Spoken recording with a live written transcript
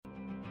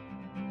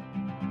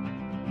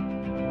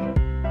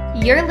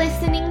You're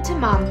listening to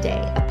Mom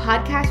Day, a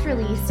podcast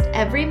released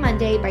every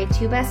Monday by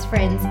two best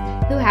friends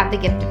who have the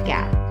gift of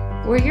gab.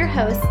 We're your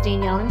hosts,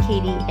 Danielle and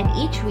Katie, and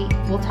each week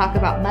we'll talk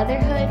about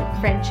motherhood,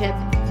 friendship,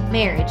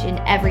 marriage, and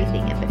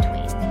everything in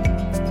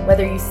between.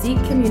 Whether you seek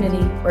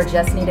community or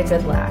just need a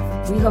good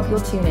laugh, we hope you'll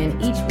tune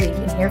in each week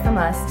and hear from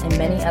us and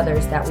many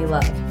others that we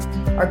love.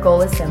 Our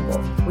goal is simple.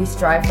 We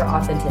strive for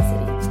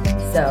authenticity.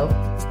 So,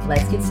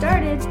 let's get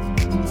started.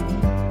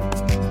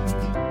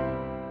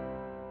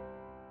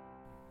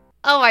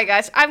 Oh my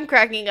gosh, I'm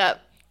cracking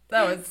up.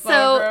 That was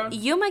So gross.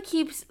 Yuma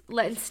keeps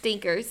letting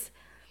stinkers,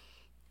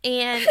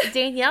 and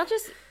Danielle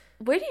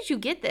where did you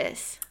get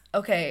this?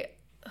 Okay,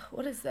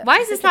 what is that? Why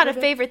is this not a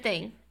favorite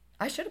thing?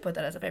 I should have put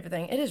that as a favorite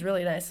thing. It is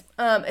really nice.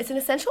 It's an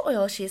essential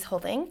oil she's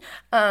holding,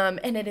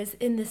 and it is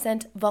in the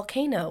scent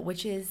Volcano,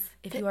 which is,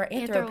 if you are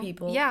anthro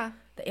people, yeah,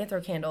 the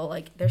anthro candle,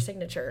 like their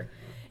signature.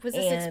 Was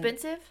this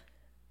expensive?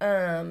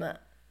 I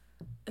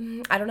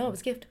don't know. It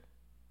was a gift.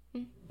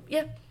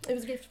 Yeah, it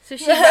was a gift. So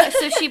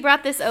she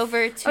brought this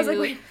over to I was like,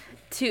 wait.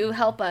 to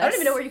help us. I don't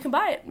even know where you can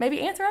buy it. Maybe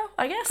Anthro,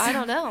 I guess. I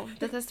don't know.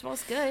 That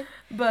smells good.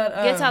 But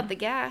Gets out the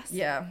gas.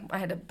 Yeah, I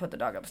had to put the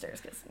dog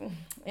upstairs because.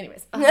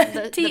 Anyways,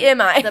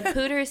 TMI. The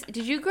pooters.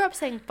 Did you grow up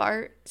saying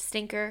fart,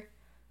 stinker?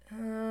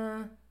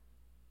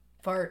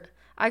 Fart.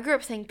 I grew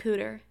up saying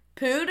pooter.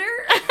 Pooter?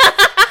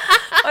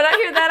 When I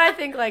hear that, I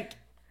think like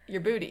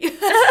your booty.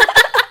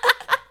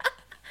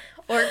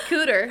 Or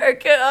cooter.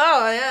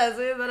 Oh yeah,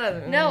 see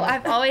that. No,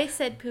 I've always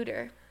said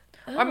pooter.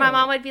 Oh. Or my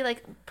mom would be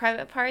like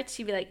private parts.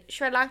 She'd be like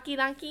shrilanki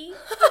lanky.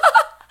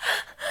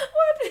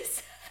 What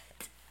is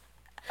that?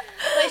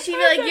 But she'd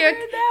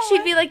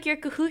be like your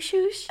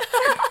kahooshoosh.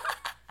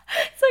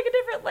 It's like a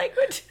different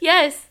language.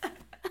 Yes.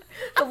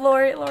 The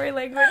Lori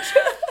language.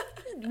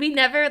 We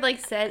never like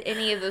said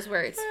any of those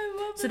words.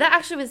 So that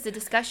actually was the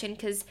discussion,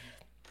 because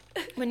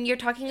when you're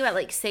talking about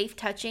like safe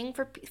touching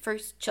for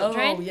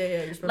children,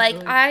 yeah, like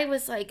I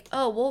was like,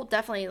 oh, we'll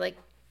definitely, like,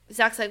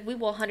 Zach's like, we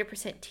will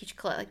 100% teach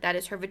Colette like that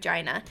is her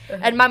vagina,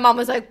 and my mom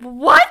was like,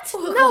 what?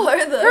 No,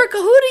 her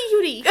kahootie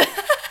hootie.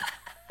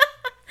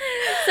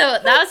 So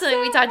that was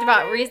something we talked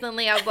about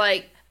recently. I was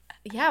like,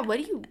 yeah, what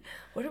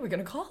are we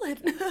gonna call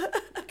it?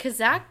 Because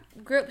Zach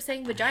grew up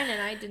saying vagina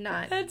and I did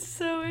not. That's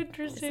so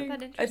interesting. Isn't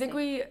that interesting? I think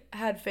we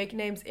had fake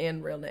names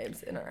and real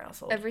names in our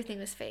household. Everything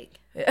was fake.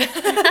 Yeah.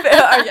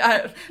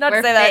 Not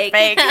We're to say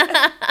fake. that's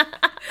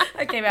fake.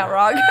 That came out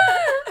wrong.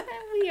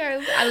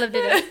 I lived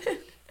in a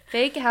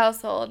fake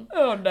household.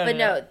 Oh, no. But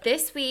no,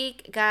 this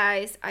week,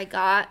 guys, I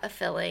got a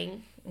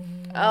filling.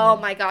 Oh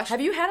my gosh.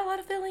 Have you had a lot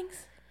of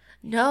fillings?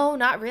 No,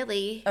 not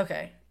really.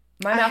 Okay.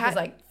 My mouth is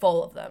like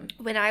full of them.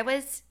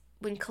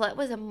 When Colette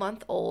was a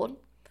month old,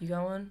 you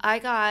got one? I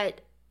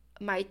got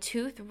my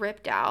tooth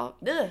ripped out.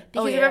 Ugh.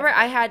 Because remember,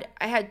 I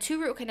had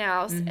 2 root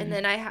canals, and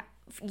then I had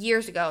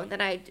years ago, and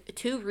then I had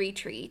 2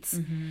 retreats,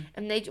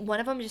 and one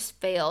of them just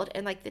failed,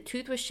 and like the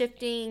tooth was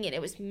shifting and it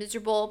was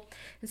miserable.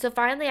 And so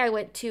finally I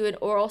went to an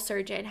oral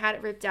surgeon, had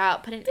it ripped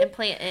out, put an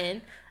implant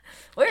in.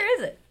 Where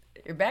is it?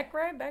 Your back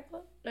right? Back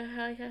left? And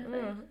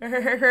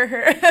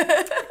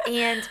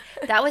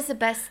that was the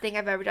best thing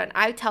I've ever done.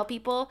 I tell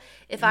people,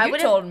 if I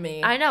would have told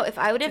me. I know, if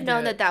I would have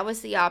known that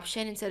was the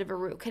option instead of a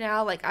root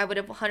canal, like I would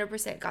have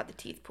 100% got the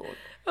teeth pulled.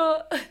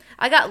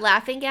 I got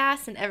laughing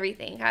gas and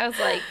everything. I was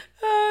like,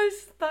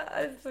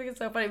 I think it's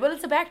so funny. But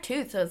it's a back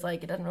tooth, so it's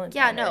like it doesn't really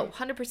yeah, no,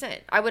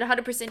 100%. I would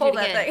 100% do it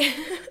again.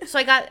 Thing. So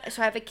I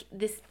have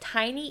this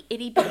tiny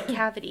itty bitty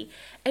cavity.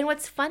 And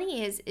what's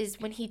funny is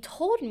when he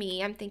told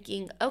me, I'm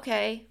thinking,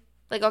 okay,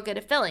 like I'll get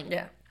a filling.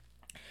 Yeah.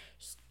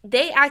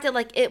 They acted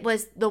like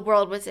the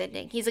world was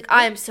ending. He's like,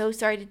 I am so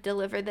sorry to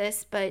deliver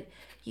this, but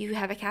you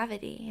have a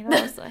cavity. And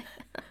I was like,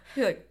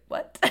 you're like,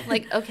 what?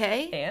 Like,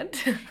 okay. And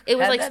it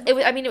was like, it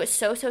was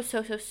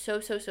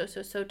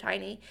so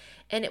tiny.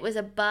 And it was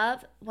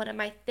above one of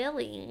my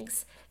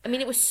fillings. I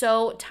mean, it was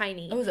so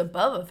tiny. It was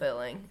above a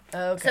filling.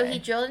 Okay. So he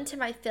drilled into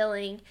my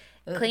filling,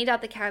 cleaned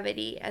out the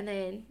cavity, and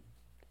then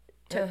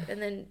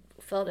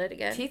filled it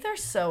again. Teeth are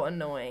so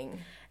annoying.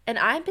 And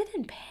I've been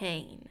in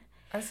pain.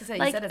 I was gonna say,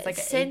 like, you said it's like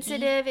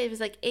sensitive. achy. It was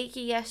like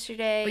achy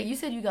yesterday. But you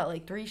said you got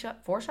like 4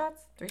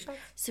 shots? 3 shots?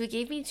 So he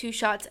gave me 2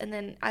 shots, and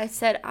then I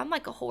said, I'm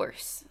like a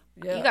horse.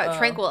 Yeah, you got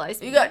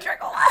tranquilized. You got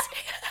tranquilized.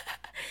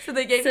 So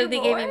they gave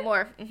me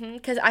more.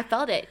 Because I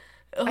felt it.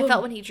 Oh. I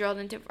felt when he drilled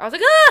into. I was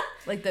like, ah!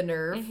 Like the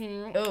nerve.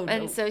 Mm-hmm. Oh,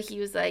 and no. so he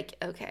was like,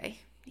 okay,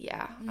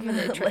 yeah, I'm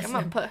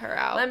gonna put her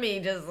out. Let me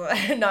just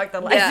knock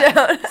the lights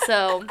out.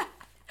 So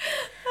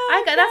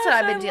that's what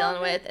I've been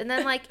dealing with. And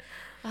then like,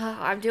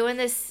 I'm doing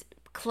this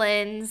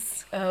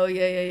cleanse. Oh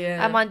yeah.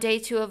 I'm on day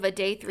 2 of a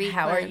day 3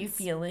 How cleanse. are you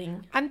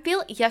feeling?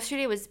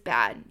 Yesterday was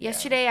bad.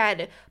 Yesterday I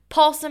had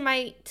pulse in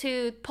my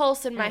tooth,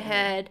 pulse in my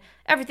head.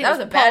 Everything was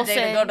a pulsing.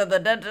 bad day to go to the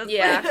dentist.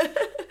 Yeah.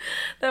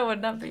 That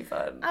would not be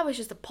fun. I was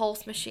just a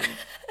pulse machine.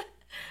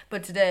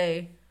 But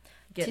today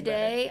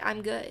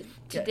I'm good.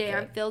 Today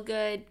I feel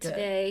good.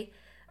 Today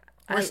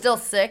we're still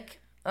sick.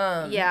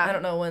 Yeah. I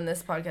don't know when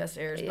this podcast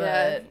airs,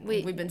 but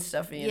we've been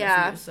stuffy in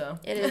a few, so.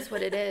 It is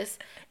what it is.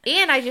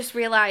 And I just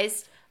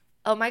realized,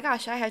 oh my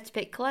gosh, I have to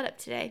pick Colette up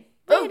today.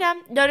 Ooh, you down.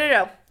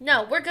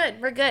 No, we're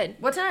good. We're good.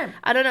 What time?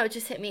 I don't know. It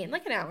just hit me in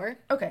like an hour.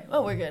 Okay.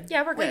 Oh, we're good.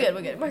 Yeah, we're good.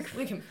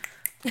 We can.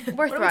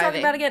 We're what thriving. Are we talking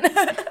about again?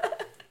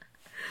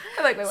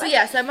 I'm like, wait, what? So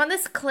yeah, so I'm on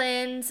this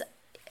cleanse,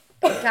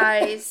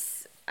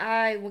 guys.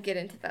 I will get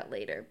into that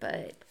later,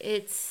 but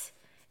it's.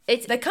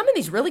 They come in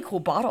these really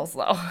cool bottles,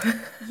 though.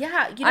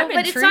 Yeah, you know, I'm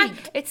but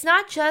intrigued. it's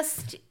not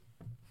just.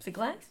 Is it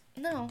glass?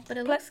 No, but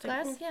it Plastic.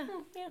 looks glass. Yeah.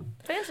 Yeah.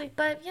 Fancy.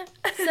 But yeah,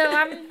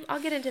 so I'll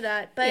get into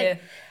that. But Yeah.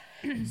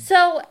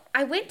 so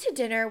I went to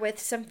dinner with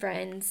some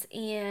friends,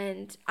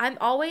 and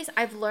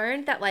I've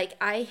learned that like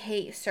I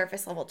hate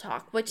surface level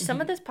talk, which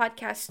some of this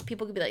podcast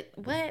people could be like,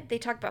 what? They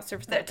talk about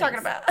surface level. They're talking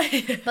about.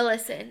 But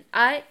listen,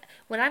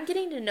 when I'm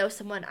getting to know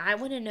someone, I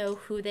want to know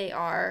who they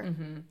are,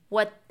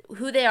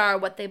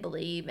 what they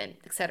believe, and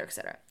et cetera, et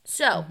cetera.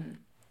 So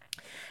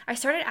I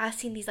started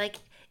asking these like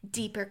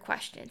deeper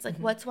questions, like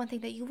what's one thing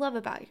that you love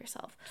about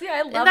yourself? Yeah,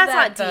 I love and that's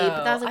that. not deep,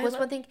 but that was like, what's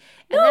one thing?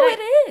 And No, then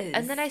it is.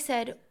 And then I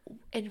said,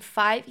 in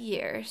 5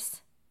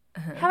 years,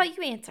 how about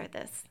you answer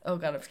this? Oh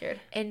God, I'm scared.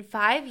 In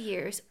 5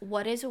 years,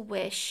 what is a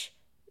wish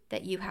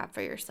that you have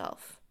for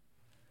yourself?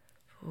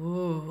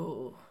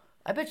 Ooh,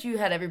 I bet you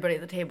had everybody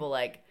at the table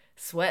like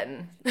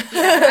sweating.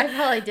 Yeah, I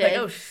probably did. Like,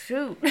 oh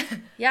shoot.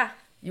 Yeah.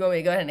 You want me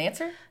to go ahead and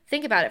answer?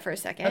 Think about it for a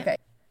second. Okay.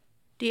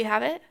 Do you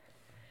have it?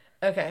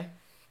 Okay.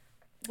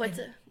 What's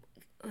it?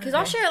 Because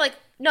I'll share like,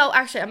 no,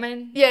 actually, I'm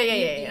in. Yeah.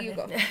 You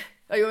go.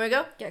 Oh, you want me to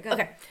go? Yeah, go.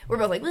 Okay. We're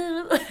both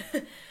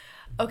like,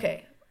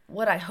 okay.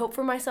 What I hope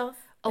for myself?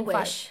 A in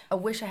wish. A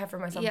wish I have for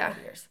myself in 5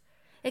 years.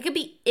 It could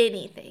be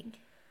anything.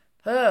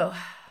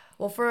 Oh,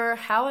 well, for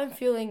how I'm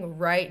feeling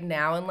right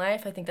now in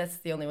life, I think that's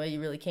the only way you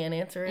really can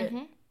answer it.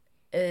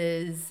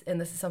 Is, and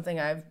this is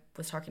something I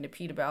was talking to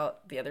Pete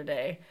about the other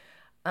day,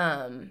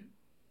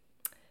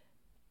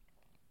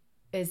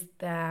 is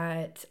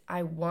that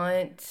I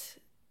want,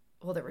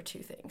 well, there were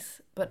two things,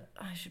 but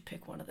I should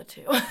pick one of the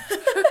two.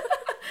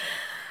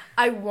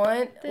 I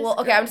want,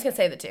 I'm just going to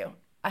say the two.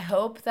 I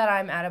hope that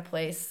I'm at a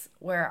place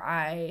where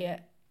I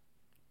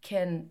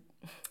can,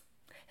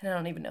 and I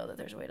don't even know that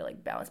there's a way to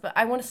like balance, but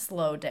I want to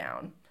slow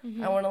down.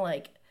 I want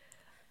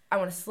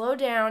to slow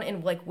down,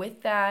 and like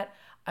with that,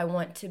 I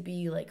want to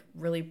be like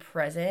really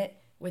present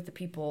with the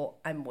people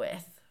I'm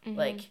with.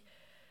 Like,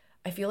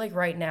 I feel like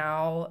right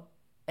now,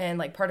 and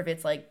like part of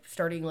it's like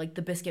starting like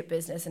the biscuit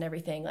business and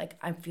everything, like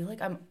I feel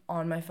like I'm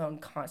on my phone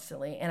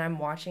constantly, and I'm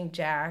watching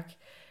Jack,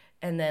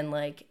 and then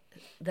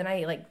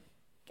I like,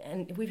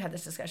 and we've had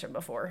this discussion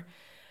before,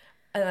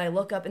 and I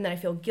look up and then I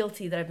feel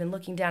guilty that I've been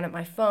looking down at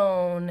my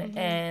phone,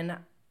 and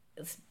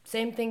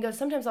same thing goes,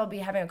 sometimes I'll be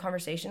having a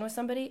conversation with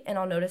somebody and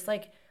I'll notice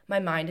like my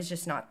mind is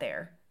just not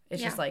there.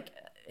 It's just like,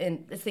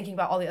 and it's thinking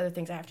about all the other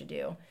things I have to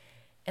do,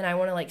 and I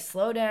want to like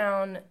slow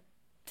down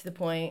to the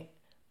point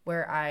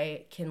where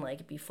I can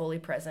like be fully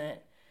present,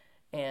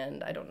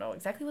 and I don't know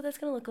exactly what that's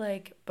going to look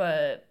like,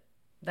 but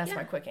that's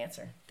my quick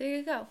answer. There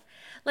you go.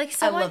 Like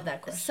I love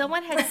that question.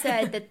 Someone had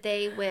said that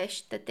they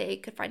wished that they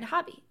could find a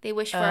hobby. They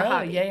wish for a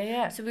hobby.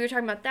 Yeah. So we were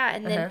talking about that,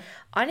 and then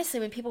honestly,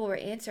 when people were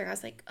answering, I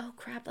was like, "Oh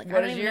crap! Like,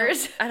 what is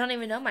yours? I don't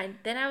even know mine."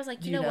 Then I was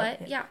like, "You know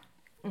what? Yeah.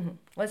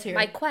 Let's hear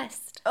my it.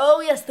 quest."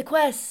 Oh yes, the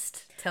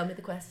quest. Tell me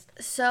the quest.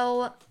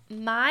 So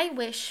my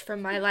wish for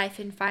my life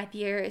in 5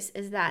 years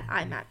is that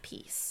I'm at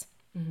peace,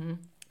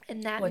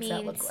 and that What's means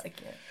that look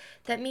like? Yeah.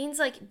 that means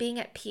like being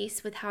at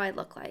peace with how I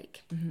look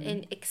like,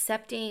 and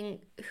accepting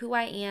who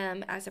I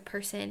am as a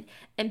person,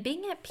 and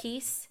being at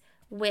peace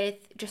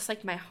with just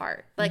like my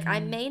heart. Like I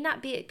may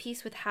not be at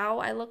peace with how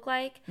I look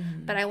like,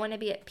 but I want to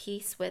be at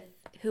peace with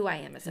who I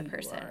am as a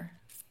person.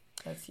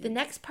 That's huge. The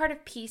next part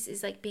of peace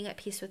is like being at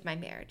peace with my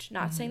marriage.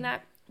 Not saying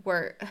that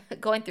we're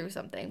going through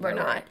something. We're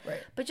not.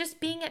 Right. But just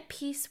being at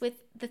peace with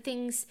the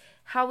things,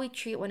 how we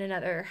treat one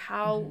another,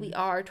 how we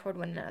are toward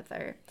one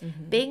another.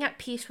 Being at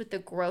peace with the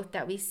growth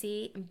that we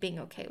see and being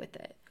okay with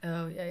it.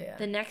 Oh, yeah.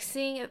 The next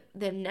thing,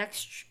 the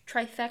next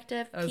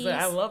trifecta of peace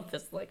I love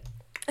this, like...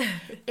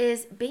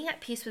 is being at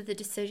peace with the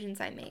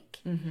decisions I make.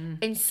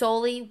 And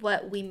solely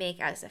what we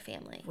make as a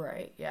family.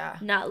 Right, yeah.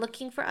 Not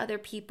looking for other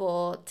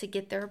people to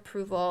get their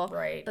approval.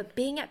 Right. But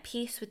being at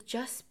peace with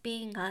just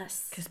being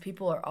us. Because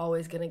people are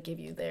always going to give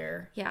you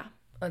their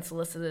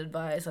unsolicited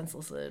advice,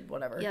 unsolicited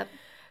whatever. Yep.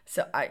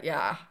 So,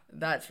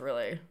 that's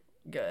really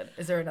good.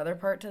 Is there another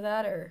part to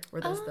that, or were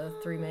those the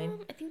three main?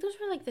 I think those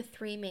were like the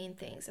three main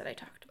things that I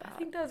talked about. I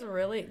think that's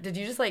really... Did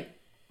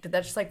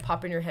that just like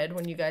pop in your head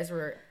when you guys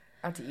were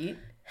out to eat?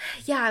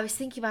 Yeah, I was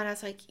thinking about it. I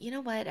was like, you know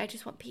what? I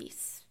just want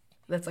peace.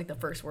 That's like the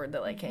first word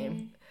that like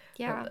came.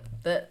 Yeah.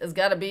 That has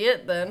got to be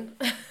it then.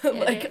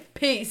 Like,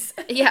 peace.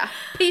 Yeah.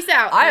 Peace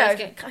out. I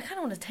kind of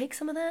want to take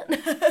some of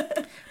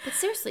that. But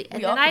seriously.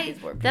 And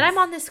then I'm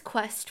on this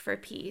quest for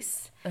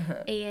peace.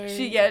 And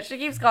she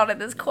keeps calling it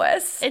this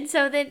quest. And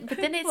so then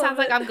it sounds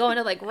like I'm going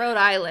to like Rhode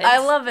Island. I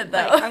love it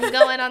though. Like, I'm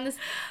going on this,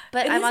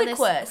 but I'm on this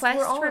quest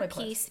for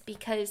peace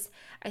because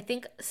I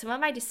think some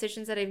of my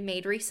decisions that I've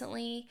made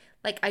recently,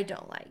 like I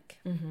don't like.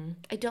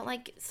 I don't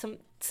like some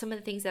of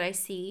the things that I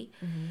see,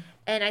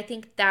 and I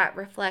think that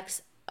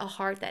reflects a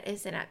heart that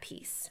isn't at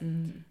peace.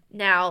 Mm-hmm.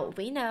 Now,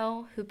 we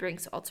know who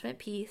brings ultimate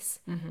peace.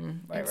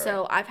 Mm-hmm. And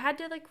so I've had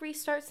to like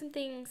restart some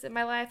things in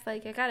my life.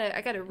 Like I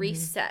gotta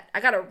reset. I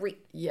gotta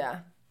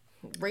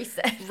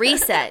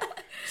reset.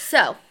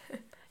 So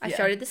I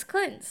started this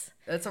cleanse.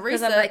 That's a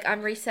reset. Because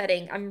I'm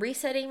resetting. I'm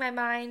resetting my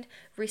mind,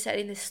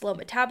 resetting this slow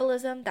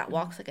metabolism that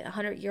walks like a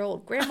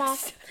 100-year-old grandma.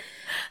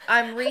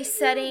 I'm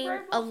resetting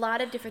a lot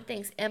of different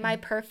things. Am I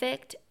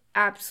perfect?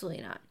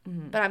 Absolutely not.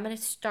 Mm-hmm. But I'm going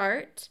to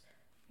start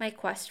my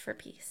quest for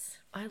peace.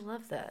 I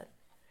love that.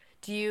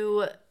 Do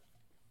you,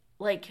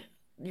 like,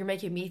 you're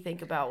making me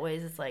think about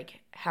ways it's like,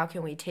 how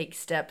can we take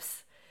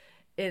steps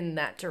in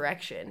that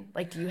direction?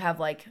 Like, do you have,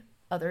 like,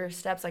 other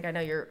steps? Like, I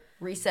know you're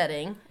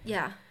resetting.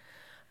 Yeah.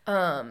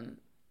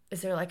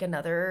 Is there, like,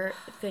 another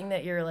thing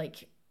that you're,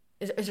 like,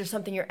 is there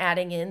something you're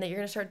adding in that you're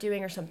going to start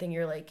doing or something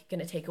you're, like, going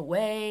to take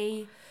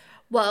away?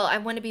 Well, I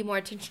want to be more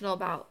intentional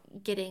about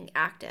getting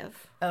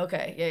active.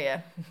 Okay,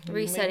 yeah.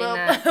 Resetting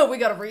that. We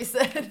got to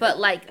reset. But,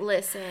 like,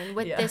 listen,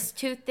 with this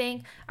tooth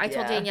thing, I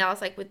told Danielle, I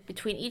was like,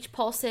 between each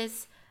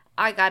pulses,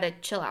 I got to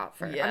chill out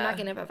for I'm not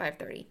getting up at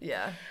 5:30.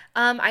 Yeah.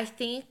 I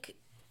think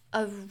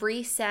a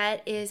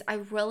reset is I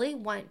really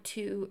want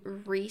to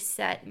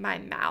reset my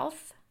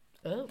mouth.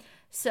 Oh.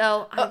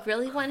 So I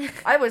really want to...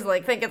 I was,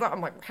 like, thinking,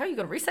 I'm like, how are you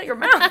going to reset your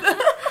mouth?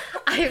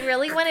 I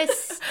really want to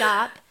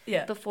stop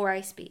before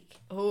I speak.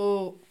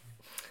 Oh,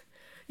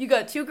 you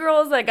got two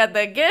girls that got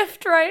the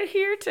gift right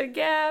here to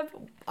Gab.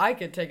 I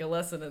could take a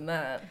lesson in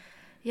that.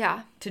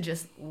 Yeah. To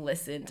just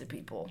listen to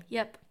people.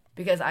 Yep.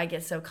 Because I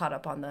get so caught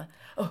up on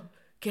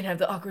can't have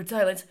the awkward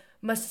silence.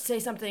 Must say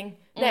something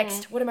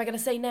next. What am I going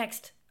to say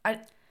next?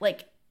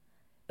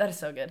 That is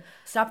so good.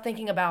 Stop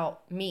thinking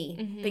about me.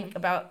 Mm-hmm. Think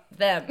about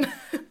them.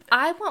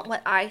 I want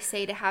what I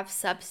say to have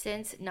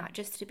substance, not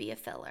just to be a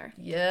filler.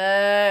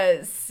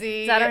 Yes.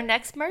 See? Is that our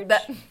next merch?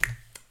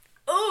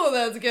 Oh,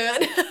 that's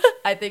good.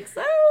 I think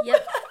so.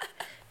 Yep.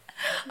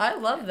 I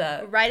love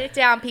that. Write it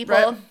down,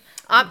 people.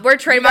 We're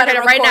trademarking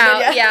it right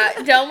now.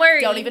 Yeah, don't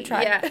worry. Don't even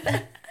try. Yeah.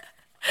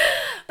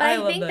 But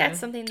I think that's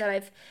something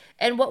that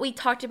and what we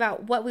talked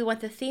about, what we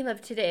want the theme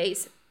of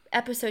today's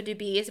episode to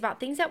be is about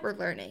things that we're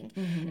learning.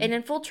 Mm-hmm. And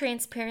in full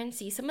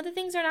transparency, some of the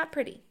things are not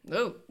pretty.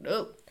 No.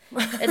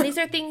 And these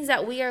are things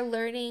that we are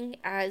learning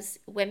as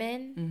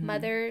women,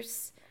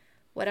 mothers,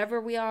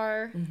 whatever we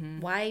are,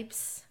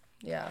 wives.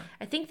 Yeah.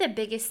 I think the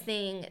biggest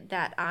thing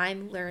that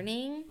I'm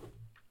learning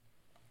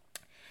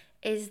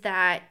is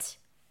that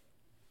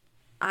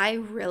I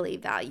really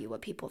value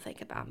what people think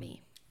about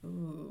me.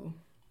 Ooh.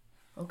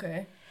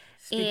 Okay.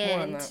 Speak more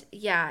on that.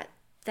 Yeah,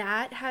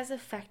 that has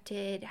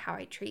affected how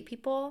I treat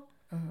people,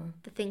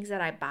 the things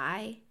that I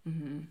buy.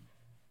 Mm-hmm.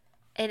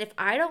 And if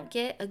I don't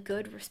get a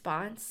good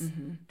response,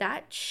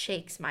 that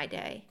shakes my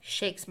day,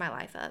 shakes my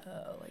life up.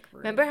 Oh, like rude.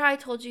 Remember how I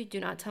told you, do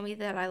not tell me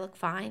that I look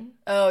fine?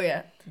 Oh,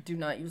 yeah. Do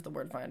not use the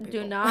word fine,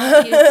 people. Do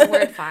not use the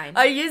word fine.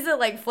 I use it,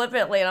 like,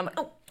 flippantly, and I'm like,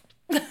 oh.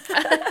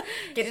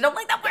 You don't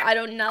like that word. I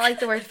do not like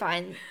the word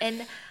fine.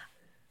 And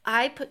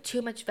I put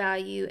too much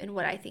value in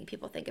what I think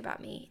people think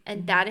about me.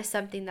 And that is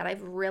something that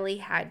I've really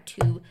had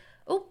to...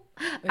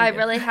 I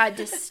really had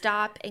to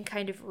stop and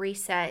kind of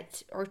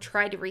reset or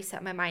try to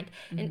reset my mind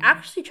and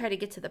actually try to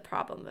get to the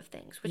problem of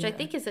things, which I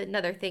think is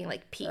another thing,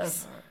 like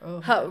peace,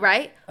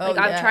 right? Like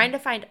I'm trying to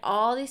find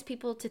all these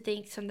people to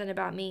think something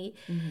about me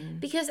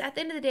because at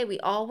the end of the day, we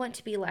all want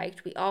to be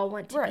liked. We all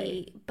want to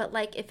be, but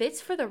like if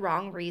it's for the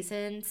wrong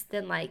reasons,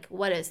 then like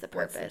what is the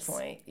purpose? What's the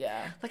point?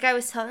 Yeah. Like I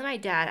was telling my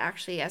dad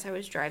actually as I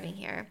was driving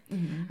here,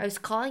 I was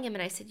calling him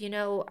and I said,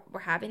 we're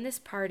having this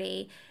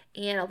party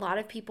and a lot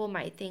of people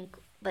might think,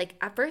 like,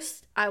 at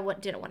first, I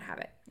didn't want to have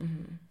it.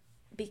 Mm-hmm.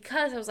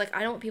 Because I was like,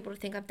 I don't want people to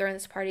think I'm throwing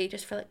this party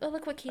just for, like, oh,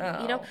 look what cute,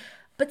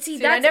 But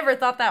see, I never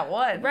thought that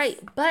once. Right.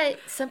 But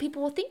some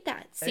people will think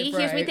that. See,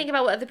 here's me thinking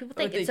about what other people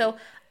think. And so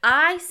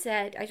I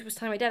was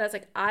telling my dad, I was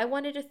like, I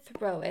wanted to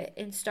throw it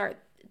and start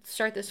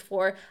this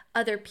for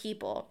other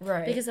people.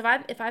 Right. Because if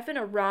I've been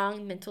a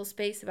wrong mental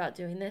space about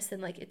doing this, then,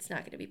 like, it's not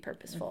going to be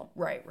purposeful.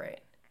 Right.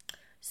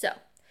 So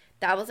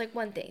that was, like,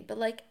 one thing. But,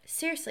 like,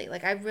 seriously,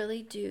 like, I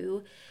really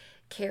do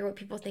care what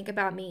people think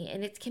about me,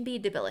 and it can be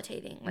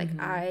debilitating. Like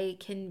I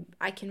can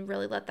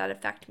really let that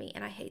affect me,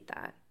 and I hate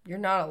that. You're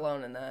not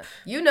alone in that.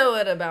 You know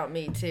it about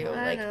me too.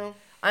 I know.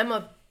 I'm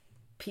a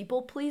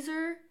people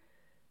pleaser,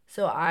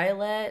 so I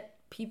let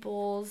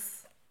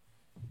people's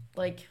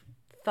like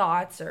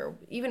thoughts or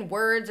even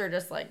words or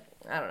just like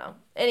I don't know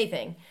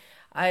anything.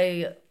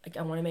 I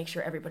want to make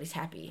sure everybody's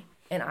happy,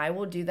 and I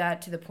will do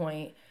that to the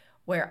point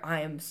where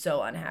I am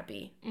so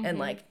unhappy and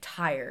like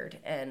tired,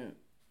 and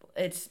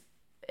it's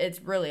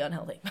really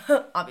unhealthy,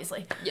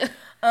 obviously. Yeah.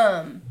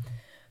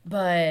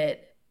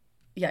 But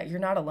yeah, you're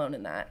not alone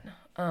in that.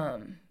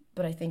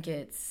 But I think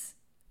it's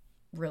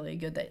really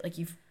good that like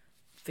you've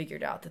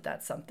figured out that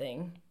that's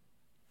something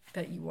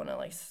that you want to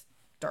like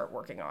start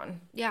working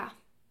on. Yeah.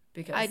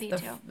 Because I need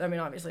to. I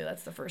mean, obviously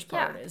that's the first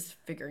part is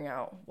figuring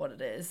out what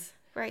it is.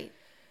 Right.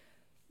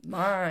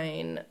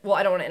 Mine. Well,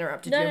 I don't want to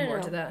interrupt. Did you have more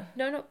to that?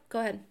 No. Go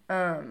ahead. What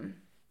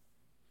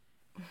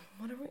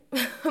are we?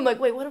 I'm like,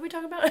 wait, what are we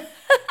talking about?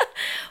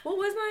 What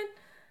was mine?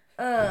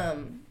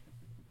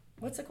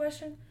 What's the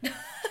question?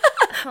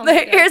 Oh my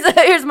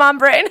Here's mom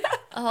brain.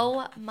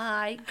 Oh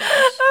my gosh.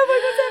 Oh my,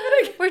 what's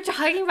happening? We're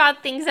talking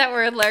about things that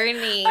we're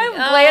learning. I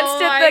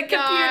glanced at the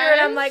computer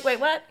and I'm like, wait,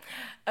 what?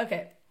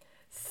 Okay.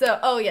 So,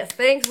 oh yes,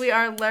 things we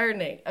are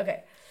learning.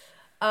 Okay.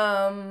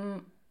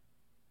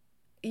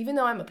 Even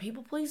though I'm a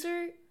people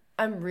pleaser,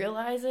 I'm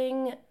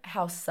realizing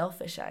how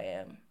selfish I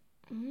am.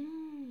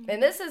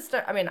 And this is,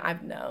 I mean,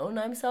 I've known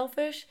I'm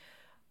selfish.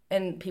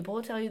 And people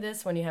will tell you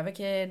this when you have a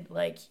kid,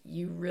 like,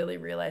 you really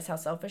realize how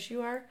selfish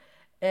you are.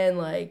 And,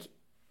 like,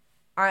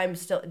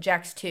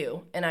 Jack's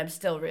 2, and I'm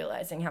still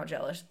realizing how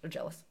jealous, oh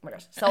my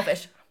gosh,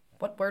 selfish.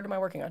 What word am I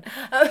working on?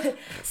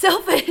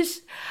 Selfish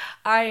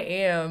I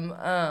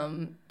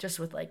am, just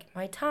with, like,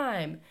 my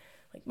time,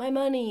 like, my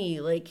money,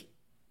 like,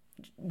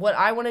 what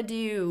I want to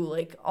do,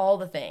 like, all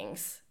the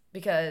things.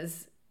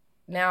 Because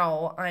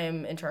now I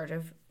am in charge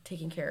of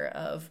taking care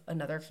of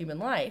another human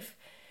life.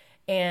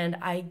 And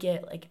I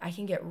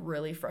can get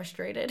really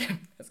frustrated.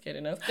 Just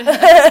kidding. No.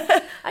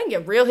 I can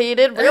get real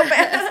heated, real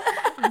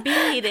fast.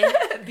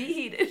 Be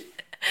heated.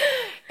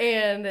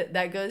 And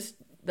that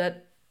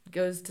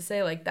goes to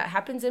say, like, that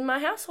happens in my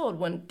household.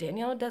 When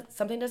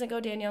something doesn't go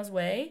Danielle's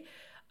way,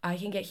 I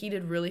can get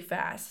heated really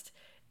fast.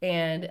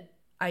 And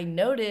I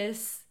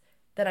notice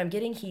that I'm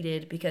getting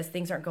heated because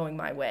things aren't going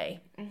my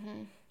way.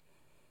 Mm-hmm.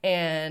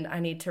 And I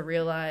need to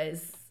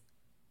realize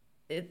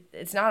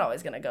it's not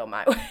always going to go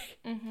my way.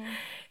 Mm-hmm.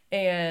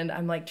 And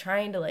I'm, like,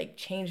 trying to, like,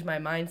 change my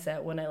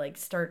mindset when I, like,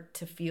 start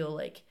to feel,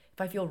 like, if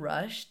I feel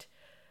rushed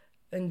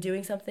in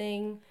doing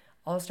something,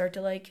 I'll start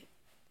to, like,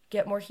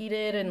 get more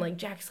heated and, like,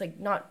 Jack's, like,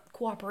 not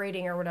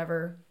cooperating or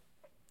whatever.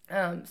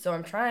 So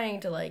I'm trying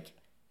to, like,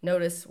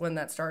 notice when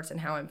that starts and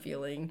how I'm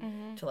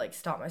feeling to, like,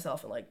 stop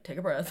myself and, like, take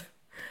a breath.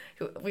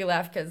 We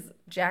laugh because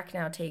Jack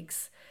now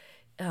takes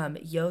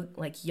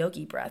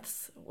yogi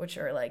breaths, which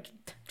are, like,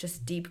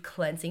 just deep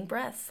cleansing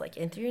breaths, like,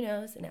 in through your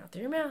nose and out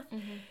through your mouth.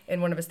 Mm-hmm.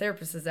 And one of his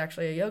therapists is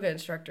actually a yoga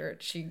instructor.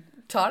 She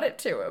taught it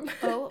to him.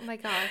 Oh my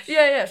gosh.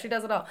 Yeah, she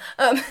does it all.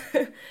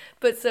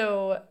 But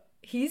so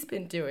he's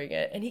been doing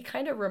it, and he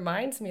kind of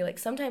reminds me, like,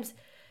 sometimes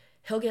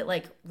he'll get,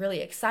 like, really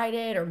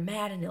excited or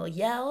mad and he'll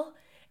yell,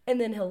 and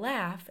then he'll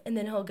laugh, and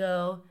then he'll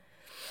go,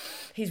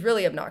 he's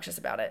really obnoxious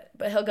about it,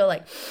 but he'll go,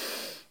 like,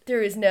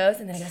 through his nose,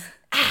 and then he goes,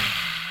 ah.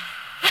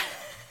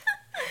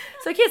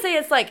 So I can't say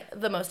it's, like,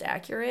 the most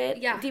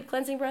accurate deep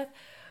cleansing breath.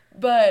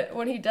 But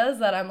when he does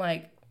that, I'm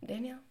like,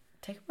 Danielle,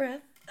 take a breath.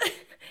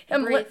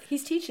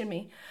 He's teaching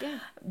me. Yeah.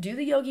 Do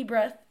the yogi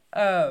breath.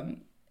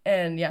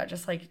 And, yeah,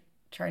 just, like,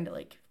 trying to,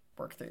 like,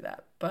 work through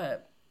that.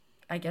 But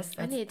I guess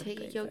that's I need to take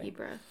a yogi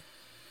breath.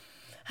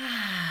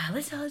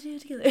 Let's all do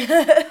it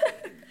together.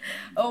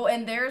 Oh,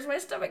 and there's my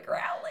stomach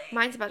growling.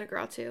 Mine's about to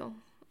growl, too.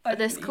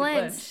 This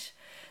cleanse.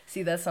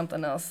 See, that's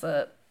something else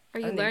that I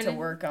need to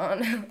work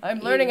on. I'm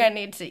Eating. learning I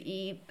need to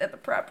eat at the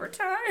proper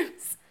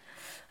times.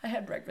 I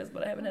had breakfast,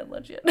 but I haven't had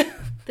lunch yet.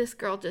 This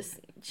girl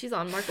she's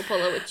on Marco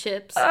Polo with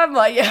chips. I'm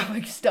like,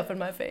 like stuff in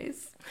my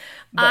face.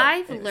 But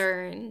I've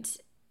learned,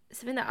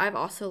 something that I've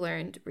also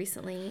learned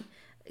recently,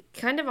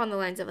 kind of on the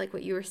lines of, like,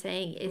 what you were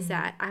saying, is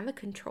that I'm a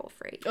control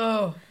freak.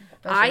 Oh,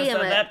 I should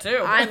have said that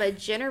too. I'm a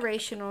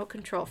generational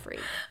control freak.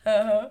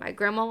 Uh-huh. My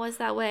grandma was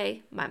that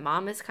way. My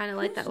mom is kind of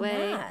like that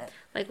way.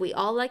 Like, we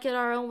all like it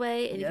our own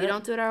way, and if you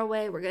don't do it our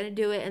way, we're going to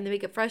do it, and then we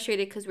get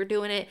frustrated because we're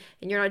doing it,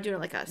 and you're not doing it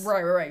like us.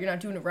 Right. You're not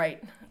doing it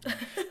right.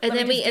 And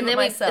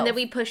then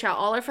we push out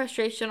all our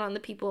frustration on the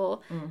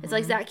people. Mm-hmm. It's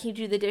like, Zach, can you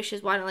do the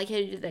dishes? Why don't I like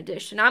you to do that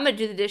dish? And I'm going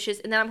to do the dishes,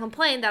 and then I'm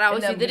complaining that I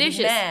always do the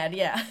dishes. Mad,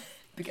 yeah.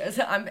 Because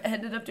I'm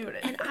ended up doing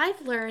it. And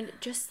I've learned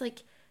just,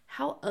 like,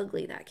 how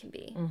ugly that can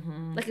be.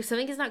 Mm-hmm. Like, if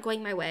something is not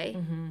going my way.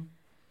 Mm-hmm.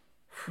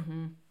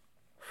 Mm-hmm.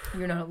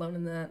 You're not alone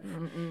in that.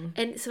 Mm-mm.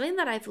 And something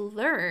that I've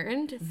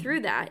learned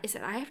through that is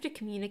that I have to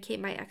communicate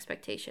my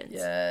expectations.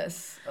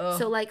 Yes. Oh.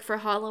 So, like, for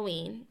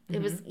Halloween,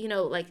 it was, you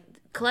know, like,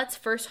 Colette's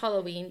first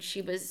Halloween,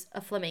 she was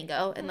a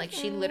flamingo. And, like,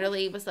 she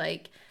literally was,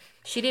 like,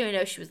 she didn't even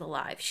know she was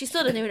alive. She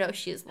still doesn't even know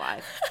she is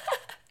alive.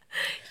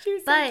 She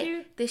was so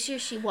cute. But this year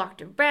she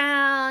walked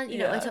around, you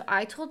know, and so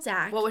I told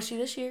Zach. What was she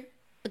this year?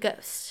 A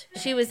ghost.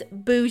 She was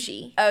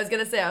bougie. I was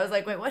going to say, I was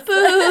like, wait, what's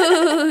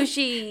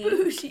bougie.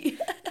 Bougie.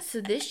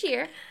 So this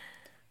year,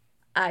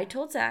 I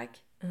told Zach,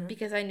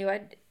 because I knew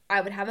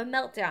I would have a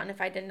meltdown if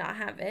I did not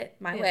have it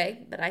my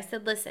way. But I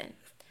said, listen,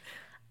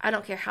 I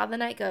don't care how the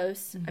night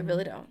goes. I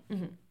really don't.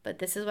 Mm-hmm. But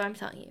this is what I'm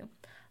telling you.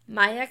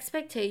 My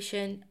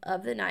expectation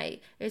of the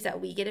night is that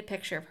we get a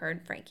picture of her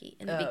and Frankie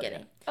in the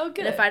beginning. Oh,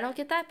 good. And if I don't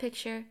get that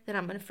picture, then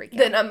I'm going to freak out.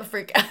 Then I'm a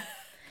freak out.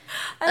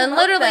 And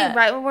literally,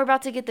 right when we're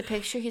about to get the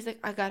picture, he's like,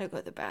 I got to go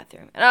to the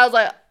bathroom. And I was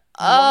like,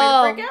 oh.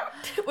 You want me to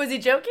freak out? Was he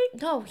joking?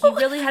 No, he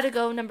really had to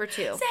go number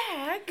 2.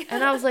 Zach.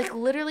 And I was like,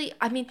 literally,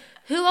 I mean,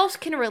 who else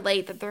can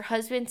relate that their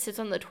husband sits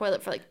on the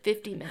toilet for like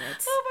 50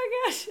 minutes? Oh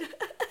my gosh.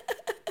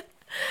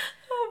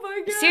 Oh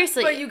my gosh.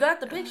 Seriously. But you got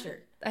the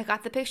picture. I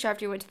got the picture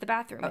after you went to the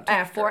bathroom. It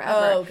took forever.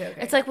 Oh, okay.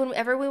 It's like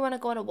whenever we want to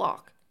go on a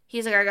walk,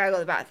 he's like, I gotta go to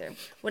the bathroom.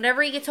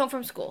 Whenever he gets home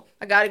from school,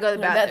 I gotta go to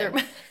the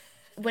bathroom.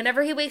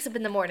 whenever he wakes up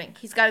in the morning,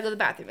 he's got to go to the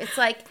bathroom. It's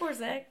like, poor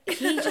Zach.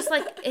 He just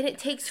like, and it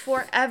takes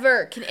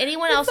forever. Can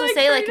anyone else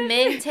say like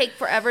men take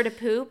forever to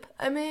poop?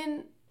 I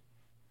mean,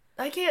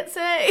 I can't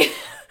say.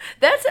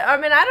 I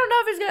don't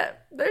know if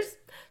there's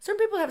certain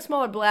people have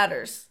smaller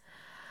bladders.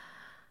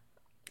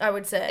 I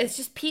would say. It's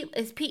just Pete.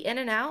 Is Pete in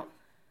and out?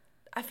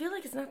 I feel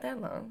like it's not that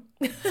long.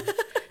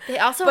 They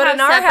also but have in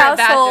our separate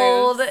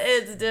household,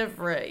 bathrooms. it's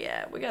different.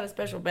 Yeah, we got a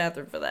special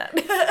bathroom for that.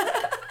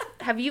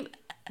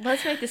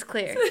 Let's make this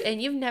clear.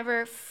 And you've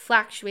never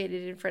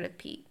fluctuated in front of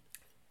Pete.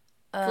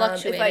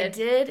 Fluctuated. If I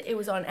did, it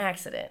was on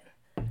accident.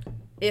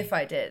 If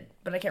I did,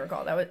 but I can't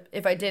recall.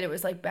 If I did, it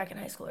was like back in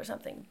high school or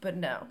something. But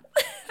no,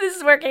 this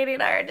is where Katie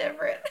and I are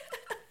different.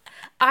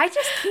 I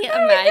just can't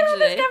imagine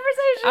this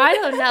conversation. I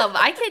don't know,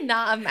 but I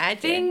cannot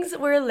imagine things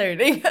we're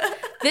learning.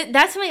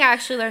 That's something I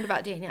actually learned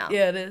about Danielle.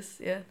 Yeah, it is.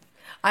 Yeah,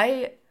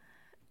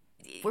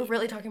 we're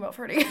really talking about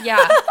flirting. Yeah,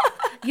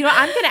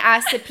 I'm gonna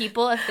ask the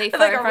people if they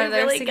flirt in front of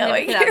their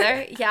significant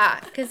other. Yeah,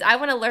 because I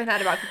want to learn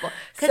that about people.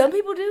 Some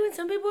people do and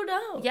some people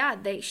don't. Yeah,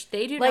 they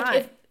do like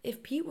not.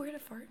 If Pete were to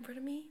fart in front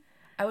of me,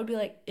 I would be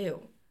like,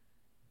 ew.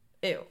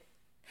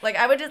 Like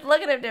I would just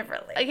look at him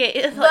differently.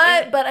 Okay,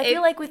 but I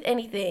feel like with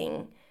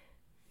anything,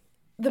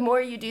 the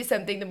more you do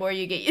something, the more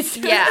you get used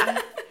to it.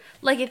 Yeah.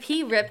 Like if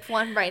he ripped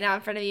one right now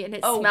in front of you and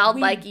it smelled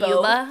like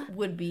Eula,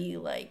 would be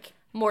like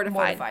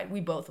mortified.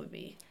 We both would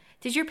be.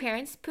 Did your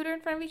parents pooter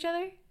in front of each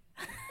other?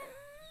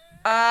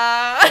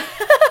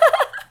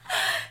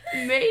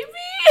 Maybe.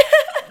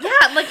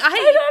 Yeah, like I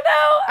don't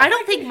know. I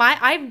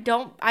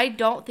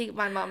don't think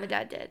my mom and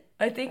dad did.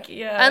 I think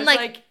And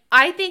like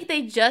I think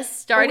they just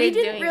started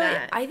doing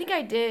that. I think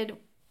I did.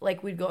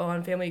 Like we'd go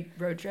on family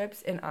road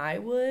trips and I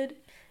would.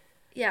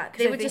 Yeah,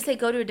 they would just say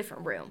go to a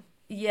different room.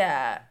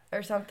 Yeah,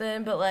 or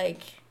something. But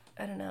like,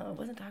 I don't know. It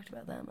wasn't talked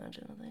about that much.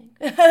 I don't think.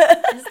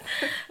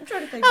 I'm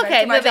trying to think.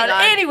 Okay, moving on.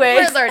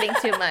 Anyways, we're learning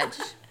too much.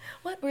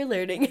 What we're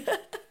learning.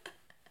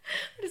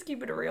 Just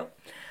keep it real.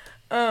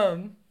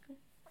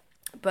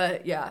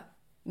 But yeah,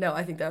 no.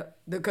 I think that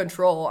the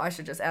control. I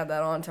should just add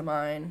that on to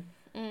mine.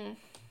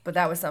 But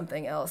that was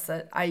something else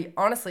that I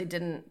honestly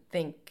didn't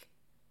think.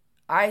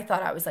 I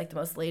thought I was like the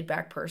most laid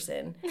back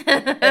person.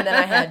 And then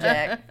I had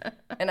Jack.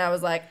 And I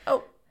was like,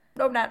 oh,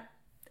 no, I'm not.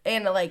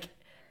 And like,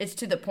 it's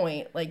to the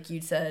point, like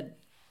you said,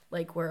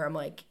 like where I'm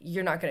like,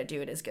 you're not going to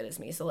do it as good as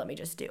me. So let me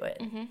just do it.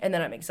 Mm-hmm. And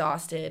then I'm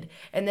exhausted.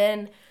 And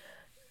then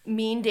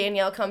mean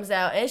Danielle comes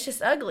out and it's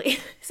just ugly.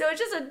 So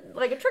it's just a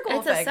trickle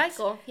effect. It's a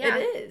cycle. Yeah.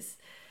 It is.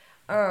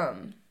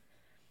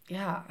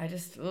 Yeah,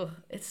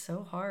 it's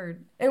so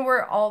hard. And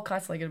we're all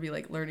constantly going to be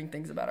like learning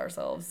things about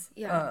ourselves.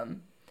 Yeah.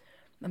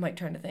 I'm like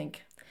trying to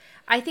think.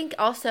 I think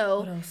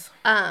also, what else?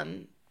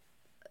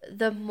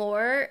 The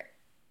more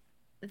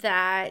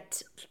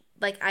that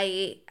like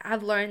I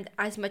have learned,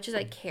 as much as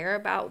I care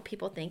about what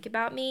people think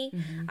about me,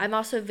 mm-hmm. I'm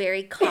also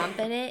very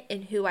confident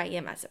in who I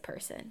am as a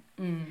person.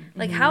 Mm-hmm.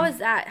 Like, how does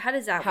that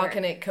work? How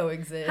can it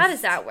coexist? How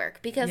does that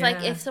work? Because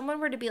like, if someone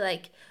were to be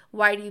like,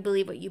 why do you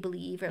believe what you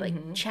believe? Or like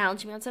mm-hmm.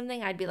 challenge me on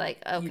something, I'd be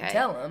like, okay. You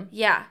tell them.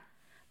 Yeah.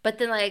 But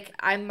then, like,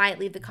 I might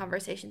leave the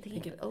conversation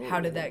thinking, oh.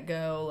 How did that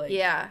go? Like,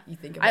 yeah. You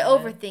think about I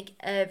overthink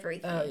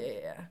everything. Oh,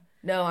 yeah.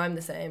 No, I'm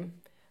the same.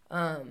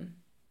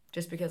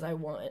 Just because I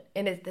want,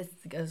 and this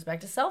goes back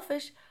to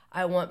selfish,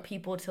 I want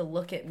people to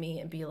look at me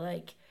and be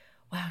like,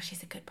 wow,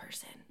 she's a good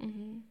person.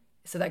 Mm-hmm.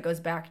 So that goes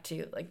back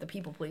to, like, the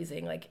people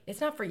pleasing. Like,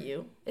 it's not for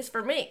you. It's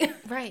for me.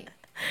 Right.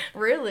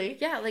 Really?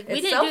 Yeah, like,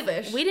 we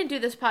didn't do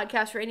this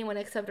podcast for anyone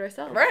except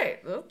ourselves.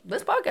 Right. Well,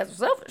 this podcast was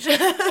selfish.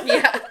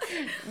 Yeah.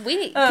 We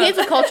need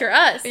cancel culture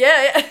us.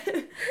 Yeah.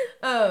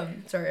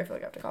 Sorry, I feel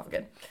like I have to cough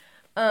again.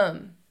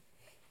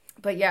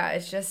 But yeah,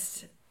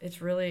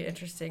 it's really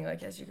interesting,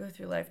 like, as you go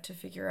through life to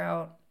figure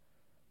out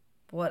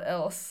what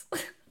else.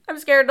 I'm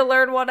scared to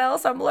learn what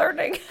else I'm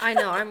learning. I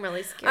know, I'm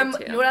really scared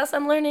too. You know what else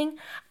I'm learning?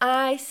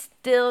 I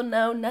still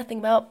know nothing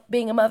about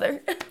being a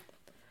mother.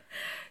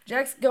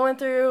 Jack's going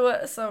through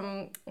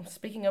some,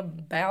 speaking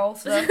of bowel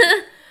stuff,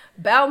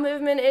 bowel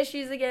movement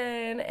issues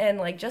again. And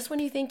like, just when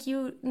you think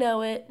you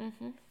know it,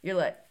 mm-hmm. you're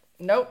like,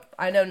 nope,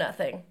 I know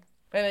nothing.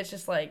 And it's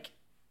just like,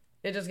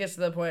 it just gets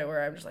to the point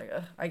where I'm just like,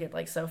 ugh, I get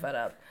like so fed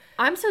up.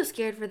 I'm so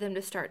scared for them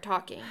to start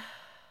talking.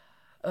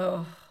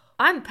 Oh,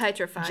 I'm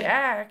petrified.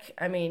 Jack,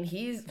 I mean,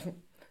 he's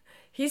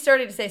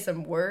starting to say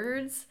some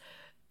words,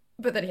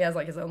 but then he has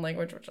like his own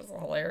language, which is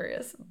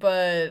hilarious.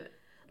 But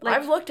like,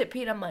 I've looked at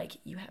Pete, I'm like,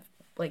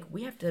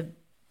 we have to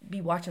be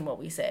watching what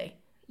we say.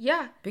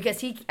 Yeah. Because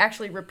he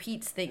actually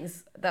repeats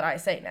things that I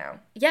say now.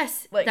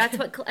 Yes. Like, that's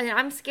what, and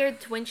I'm scared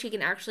to when she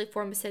can actually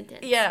form a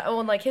sentence. Yeah. Oh,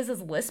 and like his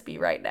is lispy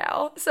right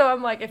now. So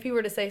I'm like, if he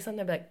were to say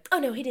something, I'd be like, oh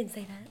no, he didn't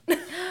say that.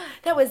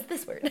 That was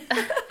this word.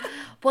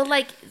 Well,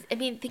 like, I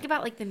mean, think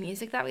about like the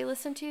music that we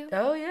listen to.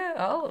 Oh yeah,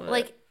 all of it.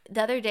 Like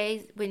the other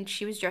day when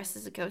she was dressed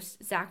as a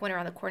ghost, Zach went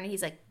around the corner and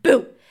he's like,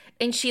 boo.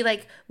 And she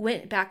like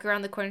went back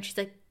around the corner and she's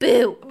like,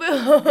 boo.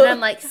 And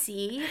I'm like,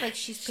 see? Like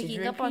she's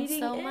picking up on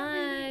so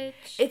much.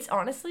 It's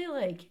honestly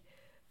like,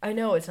 I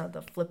know it's not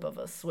the flip of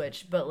a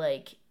switch, but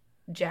like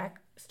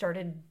Jack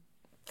started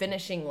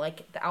finishing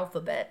like the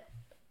alphabet.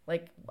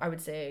 like I would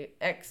say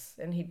X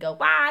and he'd go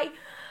Y,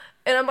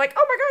 and I'm like,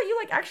 oh my god, you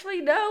like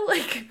actually know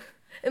like,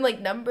 and like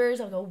numbers,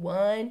 I'll go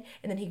 1,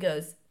 and then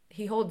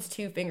he holds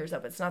 2 fingers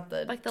up. It's not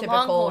the like the typical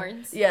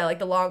Longhorns. Yeah, like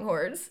the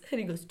Longhorns, and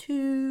he goes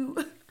 2,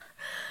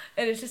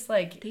 and it's just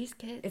like These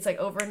kids. It's like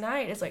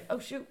overnight. It's like, oh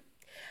shoot,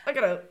 I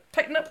gotta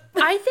tighten up.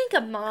 I think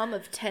a mom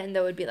of 10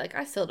 though would be like,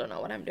 I still don't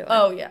know what I'm doing.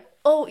 Oh yeah.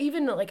 Oh,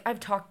 even like I've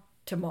talked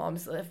to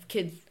moms of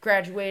kids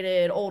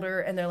graduated older,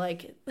 and they're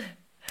like,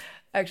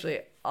 actually,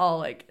 I'll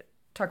like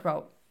talk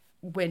about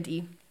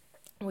Wendy.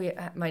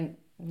 My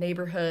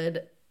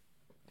neighborhood,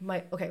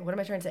 okay, what am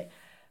I trying to say?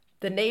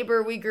 The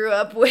neighbor we grew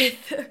up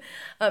with,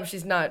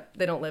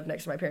 they don't live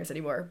next to my parents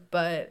anymore,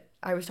 but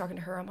I was talking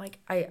to her. I'm like,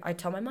 I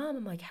tell my mom,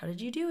 I'm like, how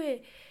did you do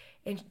it?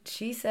 And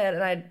she said,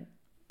 and I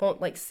won't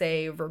like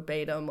say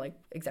verbatim like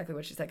exactly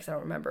what she said because I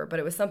don't remember, but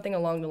it was something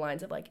along the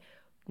lines of like,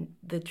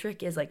 the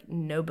trick is like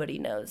nobody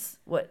knows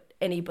what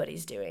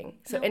anybody's doing.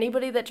 So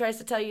anybody that tries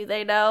to tell you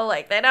they know,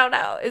 like they don't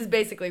know, is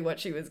basically what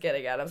she was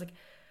getting at. I was like,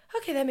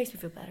 okay, that makes me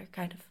feel better,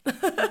 kind of.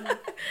 Mm-hmm.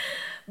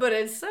 But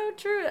it's so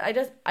true.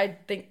 I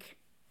think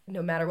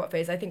no matter what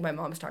phase, I think my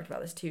mom's talked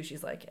about this too.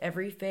 She's like,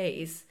 every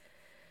phase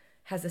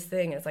has this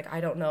thing. And it's like, I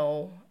don't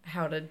know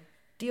how to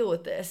deal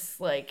with this.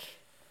 Like,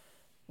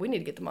 we need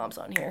to get the moms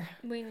on here.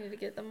 We need to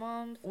get the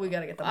moms. We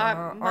got to get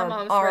our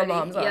moms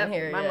on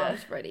here. My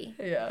mom's ready.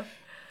 Yeah.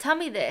 Tell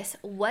me this.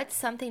 What's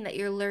something that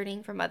you're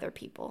learning from other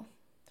people?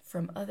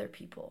 From other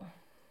people?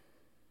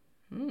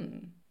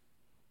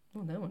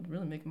 Well, that one's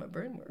really making my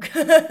brain work.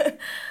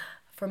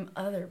 From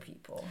other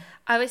people.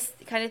 I was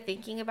kind of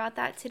thinking about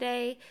that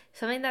today.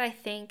 Something that I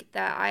think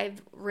that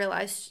I've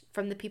realized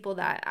from the people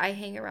that I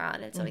hang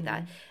around and stuff like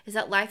that is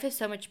that life is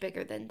so much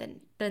bigger than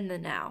the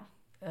now.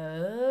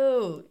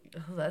 Oh,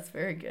 that's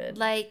very good.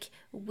 Like,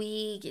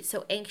 we get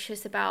so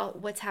anxious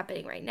about what's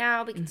happening right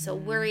now. We get so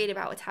worried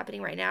about what's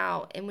happening right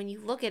now. And when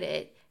you look at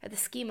it, at the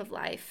scheme of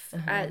life,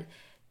 at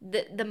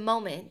the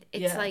moment,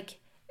 it's like,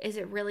 is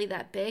it really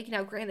that big?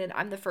 Now, granted,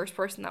 I'm the first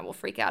person that will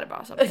freak out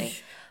about something.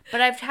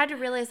 But I've had to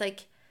realize,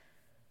 like,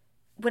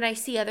 when I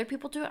see other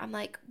people do it, I'm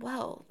like,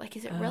 whoa, like,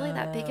 is it really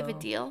that big of a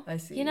deal? I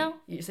see. You know?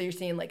 So you're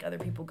seeing, like, other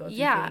people go through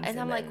things. And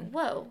I'm like,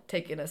 whoa.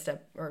 Taking a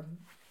step, or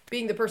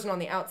being the person on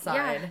the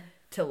outside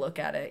to look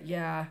at it.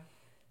 Yeah,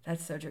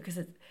 that's so true. Because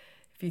if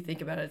you think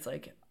about it, it's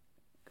like,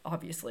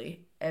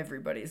 obviously,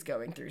 everybody's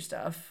going through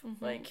stuff.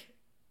 Like,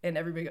 and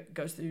everybody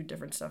goes through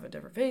different stuff at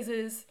different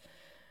phases.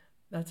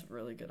 That's a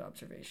really good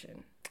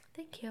observation.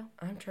 Thank you.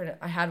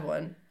 I had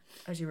one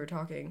as you were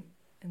talking,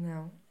 and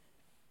now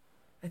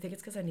I think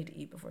it's because I need to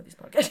eat before these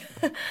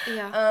podcasts.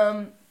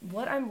 Yeah.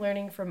 What I'm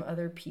learning from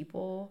other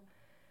people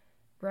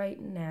right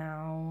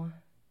now,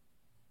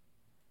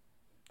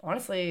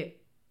 honestly,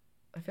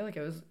 I feel like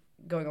it was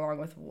going along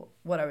with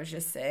what I was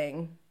just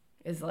saying,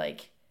 is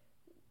like,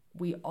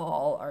 we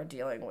all are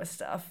dealing with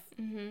stuff.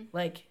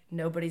 Like,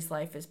 nobody's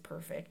life is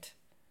perfect,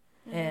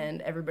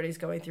 and everybody's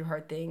going through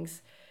hard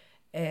things,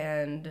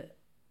 and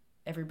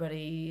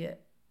everybody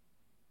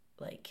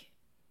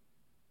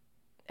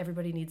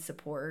needs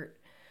support.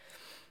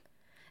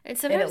 And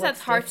sometimes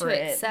that's hard to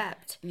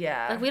accept.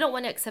 Yeah. Like, we don't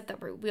want to accept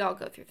that we all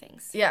go through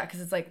things. Yeah,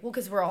 because it's like, well,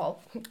 because we're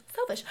all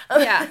selfish.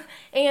 Yeah.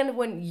 And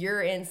when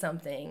you're in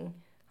something,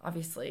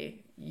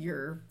 obviously,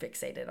 you're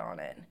fixated on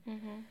it.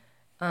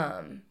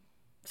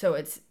 So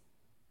it's,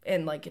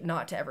 and like,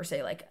 not to ever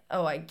say like,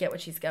 oh, I get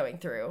what she's going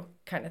through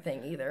kind of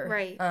thing either.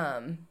 Right.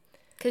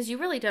 Because you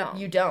really don't.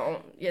 You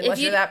don't, unless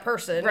you're that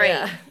person. Right.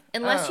 Yeah.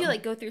 Unless you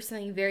like go through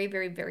something very,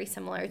 very, very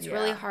similar. It's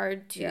really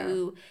hard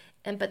to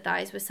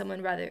empathize with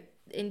someone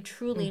and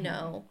truly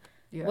know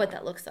what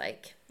that looks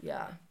like.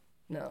 Yeah.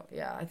 No.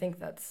 Yeah. I think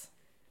that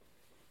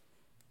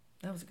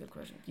was a good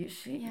question.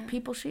 She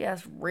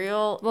asked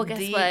real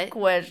deep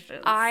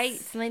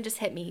questions. Something just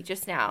hit me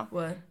just now.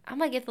 What? I'm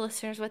going to give the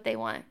listeners what they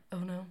want. Oh,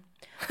 no.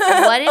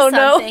 What is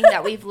something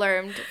that we've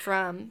learned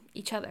from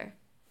each other?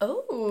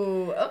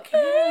 Oh,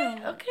 okay.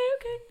 Okay.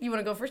 You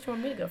want to go first or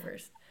want me to go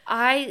first?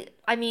 I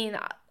mean,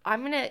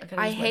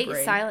 I hate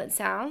silent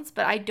sounds,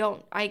 but I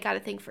got to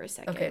think for a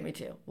second. Okay, me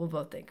too. We'll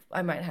both think.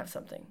 I might have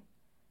something.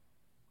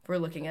 We're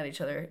looking at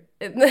each other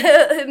in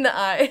the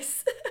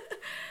eyes.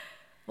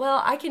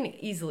 Well, I can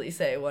easily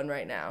say one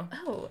right now.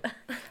 Oh.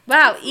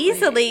 Wow,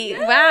 easily.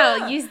 Yeah.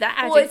 Wow, use that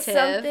adjective. Well, it's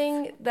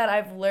something that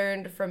I've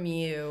learned from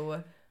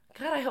you.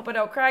 God, I hope I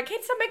don't cry.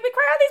 Can't make me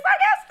cry on these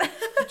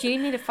podcasts. Do you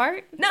need me to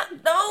fart? No.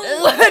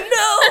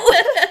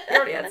 I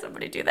already had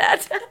somebody do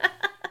that.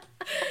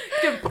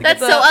 That's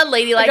so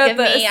unladylike of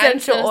me. I'm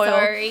so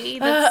sorry.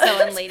 That's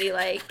so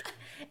unladylike.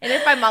 And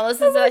if my mom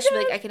listens to that, she'll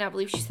be like, I cannot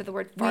believe she said the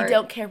word fart. We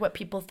don't care what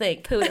people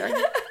think. Pooter.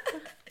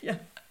 Yeah.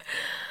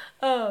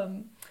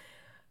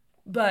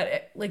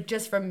 But like,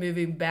 just from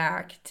moving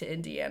back to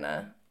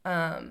Indiana,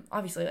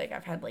 obviously, like,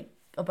 I've had like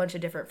a bunch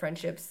of different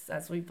friendships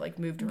as we've like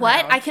moved around.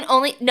 What? I can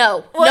only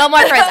no more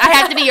friends. I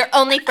have to be your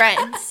only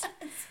friends.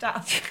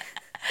 Stop.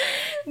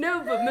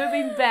 No, but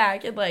moving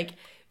back and like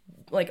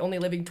only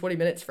living 20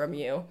 minutes from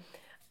you,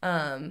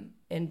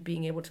 and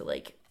being able to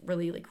like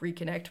really like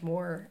reconnect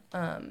more,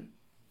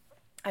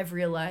 I've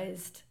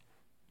realized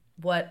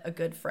what a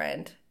good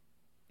friend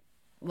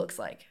looks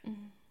like.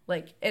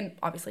 Like, and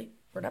obviously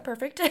we're not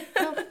perfect.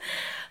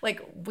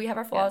 Like, we have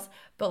our flaws,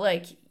 but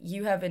like,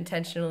 you have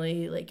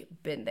intentionally like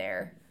been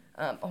there.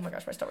 Oh my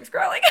gosh, my stomach's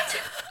growling.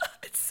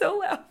 It's so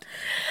loud.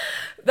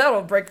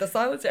 That'll break the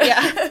silence.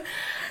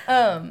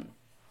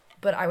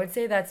 But I would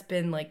say that's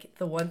been like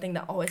the one thing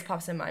that always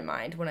pops in my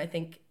mind when I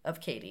think of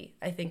Katie.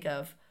 I think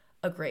of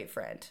a great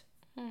friend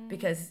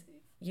because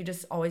you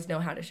just always know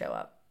how to show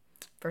up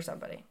for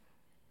somebody.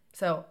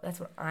 So that's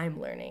what I'm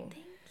learning.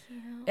 Thank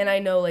you. And I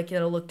know like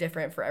it'll look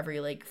different for every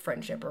like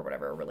friendship or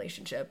whatever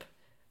relationship,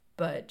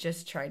 but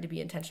just trying to be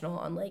intentional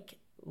on like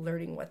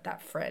learning what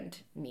that friend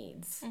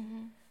needs.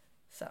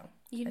 So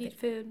you need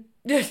food.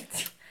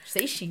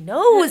 See, she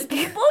knows,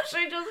 people.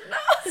 She just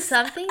knows.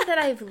 Something that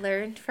I've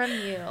learned from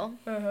you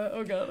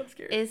oh God, I'm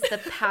scared. is the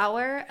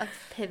power of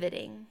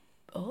pivoting.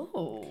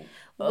 Oh.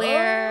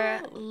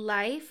 Where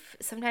life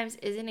sometimes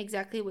isn't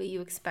exactly what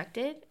you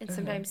expected, and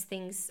sometimes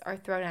things are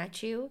thrown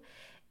at you,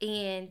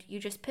 and you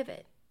just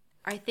pivot.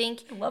 I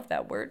think... I love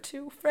that word,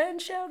 too.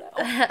 Friend shout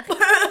out.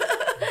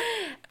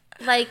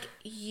 Like,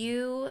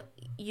 you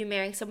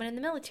marrying someone in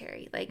the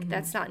military. Like,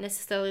 that's not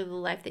necessarily the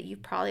life that you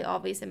probably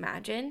always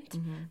imagined,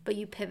 but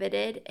you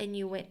pivoted, and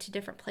you went to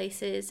different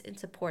places and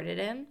supported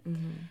him.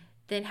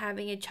 Then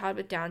having a child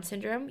with Down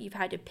syndrome, you've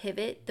had to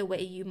pivot the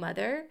way you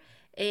mother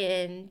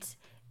and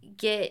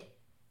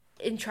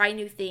try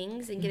new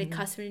things and get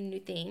accustomed to new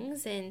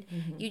things, and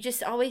you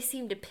just always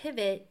seem to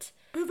pivot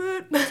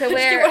to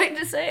where wanting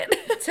to say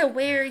it. to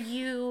where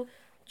you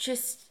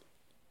just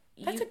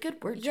that's a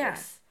good word. Yeah,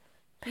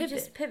 pivot. You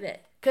just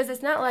pivot because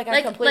it's not like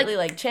I completely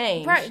like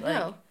change. Right? Like,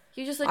 no,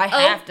 you just like I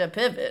have to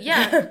pivot.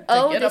 Yeah.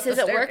 This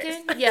isn't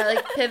working. Yeah,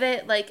 like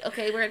pivot. Like,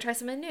 okay, we're gonna try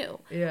something new.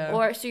 Yeah.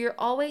 Or so you're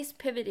always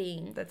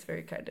pivoting. That's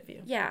very kind of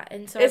you. Yeah,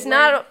 and so it's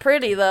not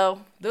pretty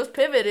though. Those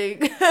pivoting,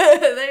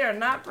 they are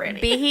not pretty.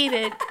 Be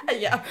heated.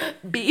 Yeah,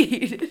 be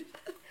heated.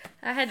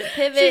 I had to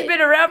pivot. She's been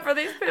around for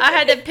these pivots. I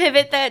had to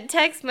pivot that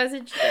text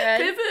message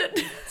thread.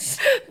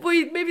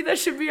 Pivot. Maybe that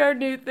should be our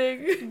new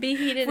thing. Be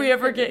heated. If we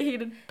ever get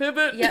heated,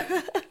 pivot. Yep.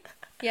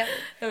 Yep.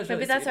 Maybe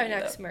really that's our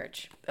next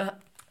merch.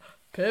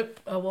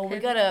 Pip. Oh well, we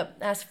gotta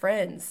ask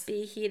friends.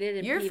 Be heated.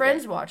 And you're a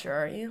Friends watcher,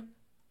 aren't you?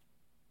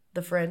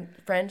 The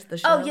Friends, the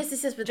show. Oh yes,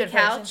 this is with the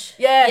couch.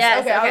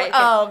 Yes. Okay.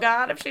 Oh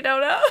God, if she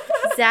don't know.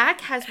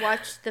 Zach has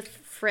watched the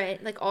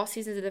like all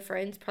seasons of the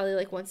Friends, probably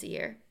like once a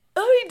year.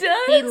 Oh, he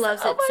does? He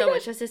loves it so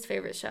much. That's his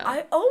favorite show.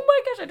 Oh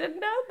my gosh, I didn't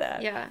know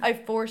that. Yeah. I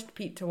forced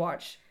Pete to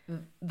watch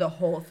the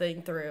whole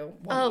thing through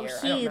one year.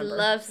 He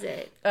loves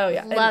it. Oh,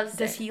 yeah. Loves it.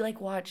 Does he, like,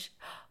 watch...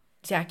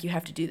 Zach, you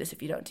have to do this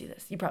if you don't do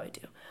this. You probably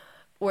do.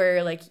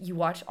 Where, like, you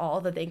watch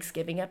all the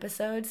Thanksgiving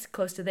episodes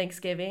close to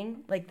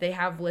Thanksgiving. Like, they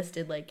have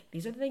listed, like,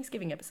 these are the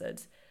Thanksgiving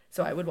episodes.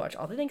 So I would watch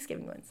all the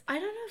Thanksgiving ones. I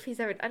don't know if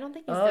he's ever... I don't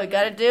think he's you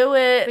gotta do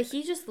it. But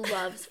he just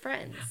loves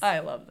Friends. I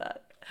love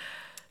that.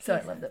 So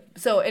I love that.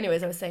 So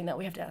anyways, I was saying that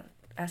we have to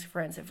ask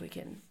friends if we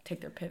can take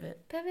their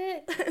pivot.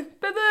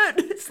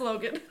 Pivot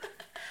slogan.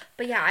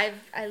 But yeah,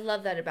 I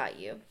love that about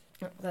you.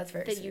 Oh, that's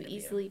very sweet. That you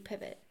easily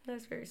pivot.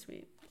 That's very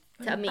sweet.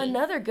 To me.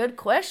 Another good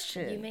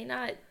question. You may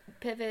not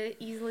pivot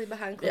easily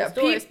behind closed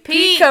doors.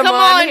 Pete, come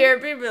on here.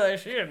 Pete be like,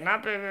 she is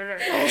not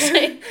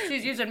pivoting.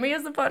 She's using me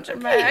as the punching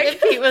bag.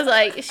 Pete was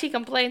like, she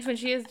complains when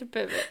she has to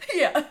pivot.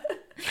 Yeah.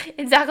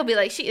 And Zach will be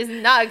like, she is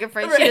not a good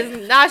friend. Right. She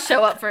does not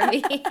show up for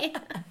me.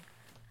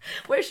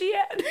 Where's she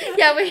at?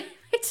 Yeah, wait.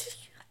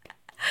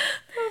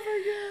 Oh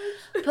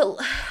my gosh.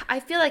 But I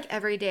feel like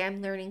every day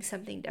I'm learning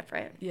something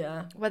different.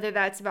 Yeah. Whether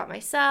that's about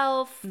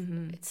myself,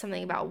 it's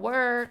something about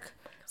work,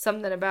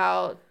 something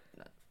about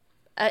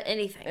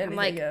anything. I'm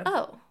like,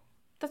 oh,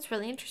 that's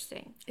really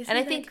interesting. And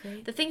I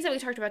think the things that we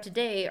talked about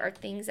today are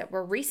things that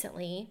we're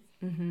recently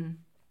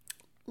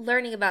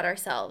learning about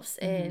ourselves.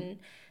 And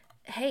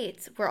hey,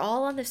 we're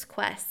all on this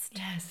quest.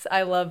 Yes,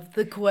 I love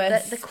the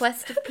quest. The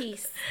quest of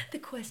peace. The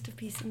quest of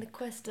peace and the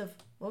quest of...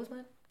 What was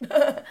mine?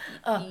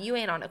 You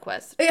ain't on a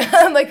quest. Yeah,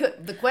 I'm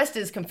like, the quest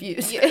is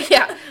confused.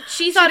 Yeah,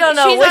 she's on. Don't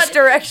know which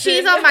direction.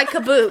 She's on my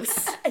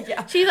caboose.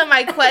 Yeah, she's on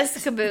my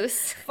quest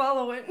caboose.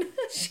 Following.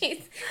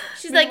 She's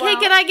like, hey,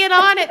 can I get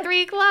on at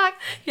 3:00?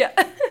 Yeah.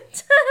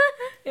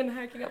 And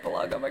hacking up a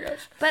log. Oh my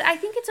gosh. But I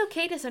think it's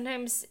okay to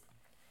sometimes.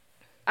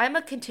 I'm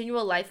a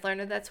continual life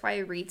learner. That's why I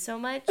read so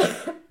much.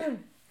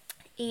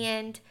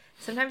 And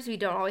sometimes we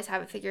don't always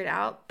have it figured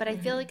out. But I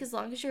feel like as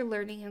long as you're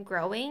learning and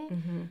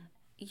growing.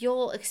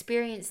 You'll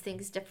experience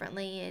things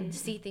differently and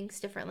see things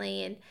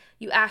differently, and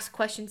you ask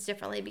questions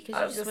differently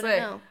because you just want to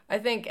know. I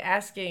think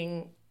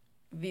asking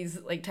these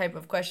like type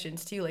of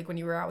questions too, like when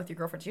you were out with your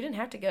girlfriends, you didn't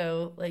have to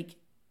go like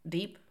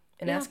deep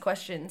and ask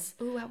questions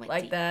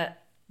like deep.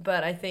 That.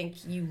 But I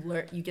think you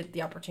get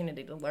the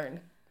opportunity to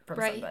learn from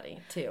somebody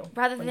too,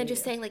 rather than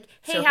just saying like,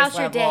 "Hey, how's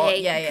your day?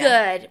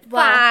 Yeah. Good,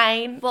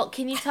 fine." Well,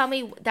 can you tell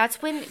me?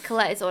 That's when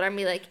Colette is older. I'm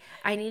like,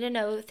 I need to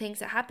know things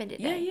that happened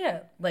today.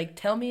 Yeah. Like,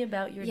 tell me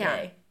about your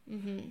day.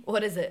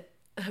 What is it?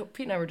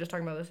 Pete and I were just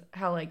talking about this.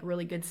 How like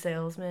really good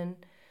salesmen,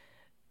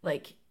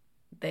 like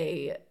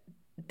they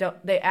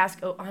ask.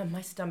 Oh, my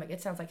stomach!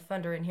 It sounds like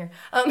thunder in here.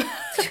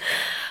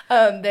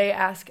 They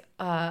ask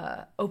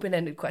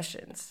open-ended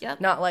questions.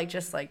 Yep. Not like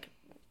just like,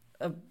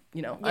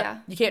 Yeah.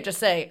 you can't just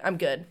say, I'm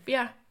good.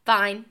 Yeah.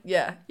 Fine.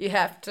 Yeah. You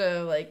have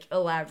to like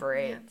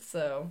elaborate. Yeah.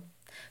 So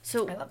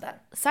I love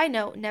that. Side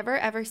note, never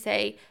ever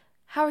say,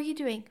 how are you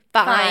doing?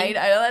 Fine.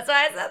 I know, that's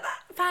why I said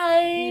that.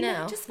 Fine.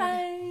 No. Just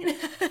fine.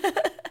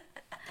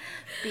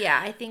 But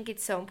yeah, I think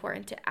it's so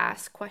important to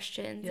ask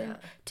questions Yeah.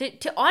 and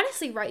to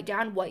honestly write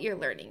down what you're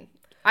learning.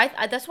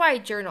 I that's why I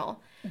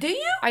journal. Do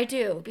you? I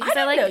do because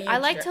I didn't know you I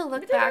like to journal.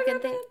 look back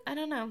and think. I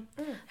don't know.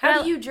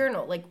 How do you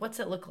journal? Like, what's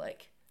it look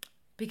like?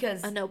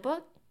 Because A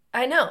notebook?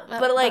 I know, Oh,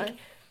 but like, fine.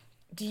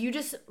 do you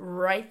just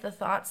write the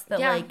thoughts that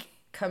Yeah. like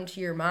come to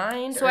your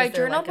mind? So or I is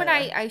there, journaled like, when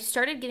I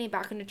started getting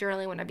back into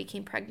journaling when I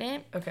became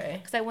pregnant. Okay.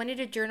 Because I wanted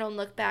to journal and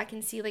look back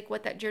and see like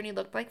what that journey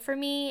looked like for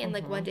me, and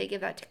like one day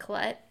give that to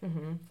Colette.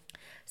 Mm-hmm.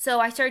 So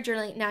I started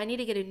journaling. Now I need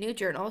to get a new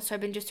journal. So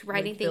I've been just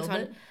writing things filled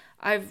on. it?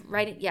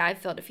 I've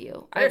filled a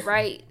few. I There's-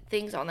 write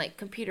things on like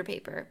computer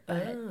paper.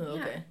 But, Oh,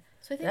 yeah. okay.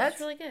 So I think That's- that's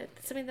really good.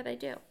 It's something that I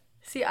do.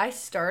 See, I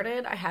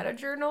had a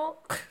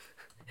journal,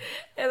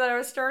 and then I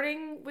was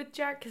starting with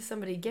Jack because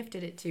somebody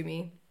gifted it to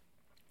me,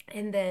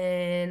 and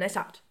then I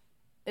stopped,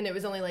 and it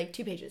was only like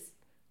 2 pages.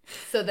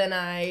 So then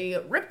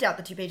I ripped out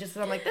the 2 pages,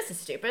 and I'm like, this is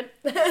stupid.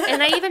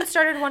 And I even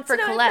started one for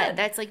So now I'm Colette. done.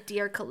 That's like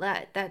Dear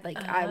Colette. That like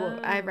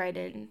I write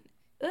in.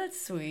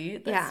 That's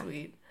sweet. That's Yeah.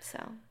 sweet. So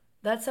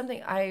That's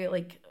something I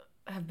like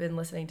have been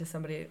listening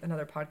to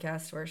another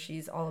podcast where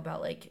she's all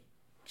about like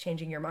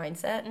changing your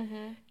mindset,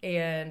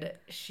 and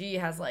she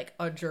has like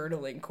a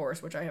journaling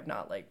course which I have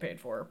not like paid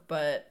for,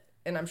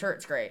 and I'm sure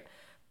it's great,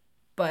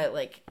 but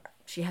like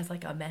she has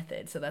like a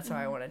method, so that's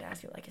why I wanted to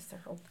ask you, like, is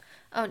there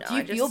oh no, do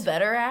you feel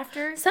better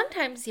after?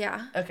 Sometimes,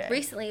 yeah. Okay.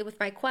 Recently with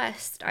my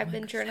quest, I've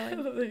been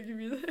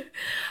journaling.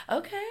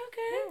 Okay.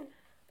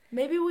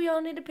 Maybe we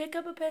all need to pick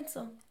up a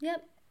pencil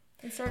Yep.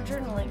 and start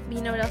journaling.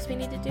 You know what else we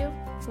need to do?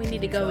 We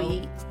need to go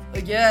eat.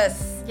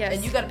 Yes. Yes.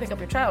 And you got to pick up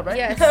your child, right?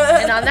 Yes.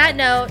 And on that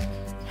note,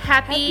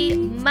 happy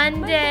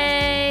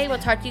Monday. We'll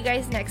talk to you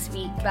guys next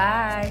week.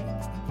 Bye.